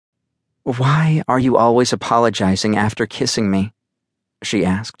Why are you always apologizing after kissing me? She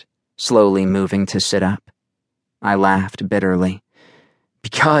asked, slowly moving to sit up. I laughed bitterly.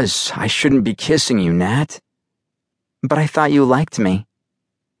 Because I shouldn't be kissing you, Nat. But I thought you liked me.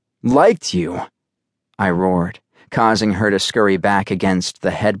 Liked you? I roared, causing her to scurry back against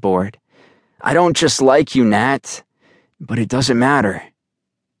the headboard. I don't just like you, Nat. But it doesn't matter.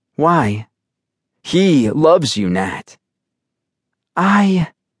 Why? He loves you, Nat.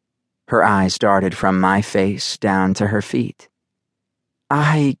 Her eyes darted from my face down to her feet.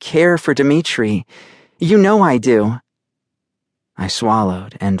 I care for Dmitri. You know I do. I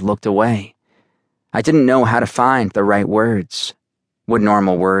swallowed and looked away. I didn't know how to find the right words. Would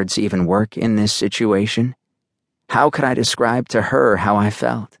normal words even work in this situation? How could I describe to her how I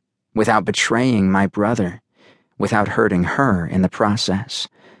felt, without betraying my brother, without hurting her in the process?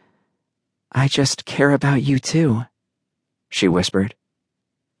 I just care about you too, she whispered.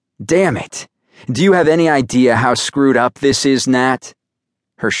 Damn it! Do you have any idea how screwed up this is, Nat?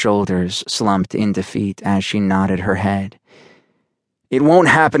 Her shoulders slumped in defeat as she nodded her head. It won't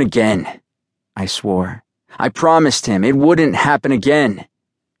happen again, I swore. I promised him it wouldn't happen again.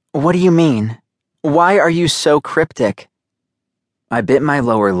 What do you mean? Why are you so cryptic? I bit my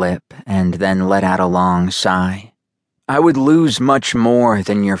lower lip and then let out a long sigh. I would lose much more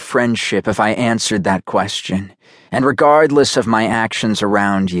than your friendship if I answered that question, and regardless of my actions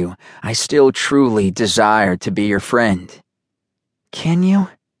around you, I still truly desire to be your friend. Can you?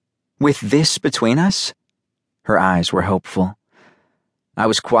 With this between us? Her eyes were hopeful. I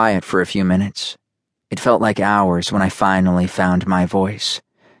was quiet for a few minutes. It felt like hours when I finally found my voice.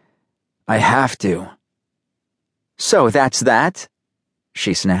 I have to. So that's that?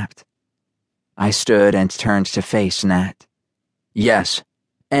 She snapped. I stood and turned to face Nat. Yes.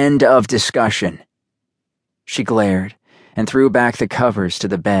 End of discussion. She glared and threw back the covers to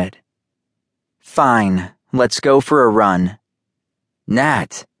the bed. Fine, let's go for a run.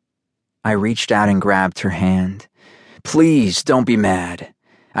 Nat. I reached out and grabbed her hand. Please don't be mad.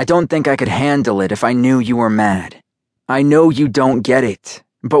 I don't think I could handle it if I knew you were mad. I know you don't get it,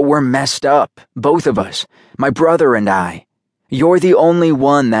 but we're messed up, both of us, my brother and I. You're the only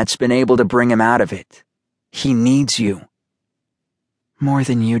one that's been able to bring him out of it. He needs you. More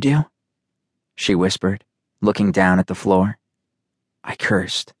than you do? She whispered, looking down at the floor. I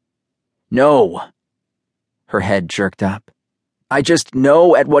cursed. No. Her head jerked up. I just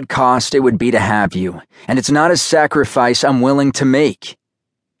know at what cost it would be to have you, and it's not a sacrifice I'm willing to make,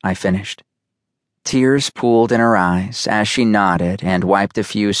 I finished. Tears pooled in her eyes as she nodded and wiped a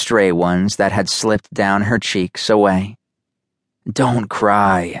few stray ones that had slipped down her cheeks away. Don't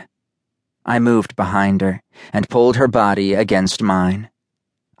cry. I moved behind her and pulled her body against mine.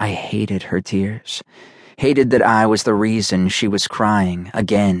 I hated her tears, hated that I was the reason she was crying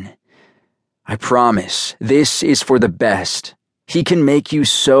again. I promise, this is for the best. He can make you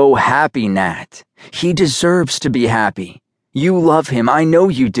so happy, Nat. He deserves to be happy. You love him, I know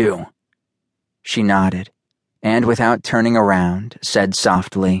you do. She nodded, and without turning around, said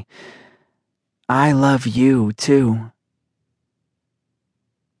softly, I love you, too.